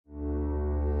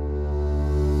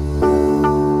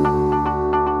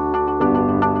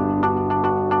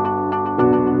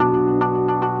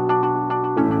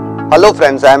Hello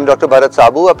friends, I am Dr. Bharat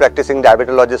Saboo, a practicing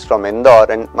diabetologist from Indore,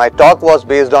 and my talk was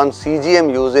based on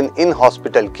CGM use in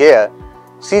in-hospital care.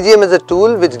 CGM is a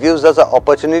tool which gives us an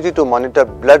opportunity to monitor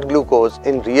blood glucose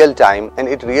in real time, and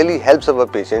it really helps our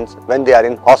patients when they are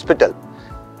in hospital.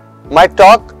 My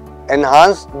talk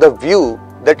enhanced the view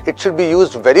that it should be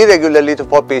used very regularly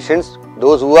for patients,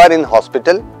 those who are in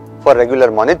hospital, for regular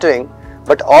monitoring,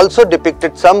 but also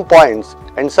depicted some points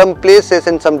and some places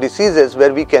and some diseases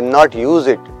where we cannot use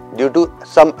it due to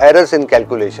some errors in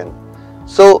calculation.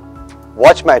 So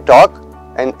watch my talk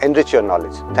and enrich your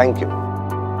knowledge. Thank you.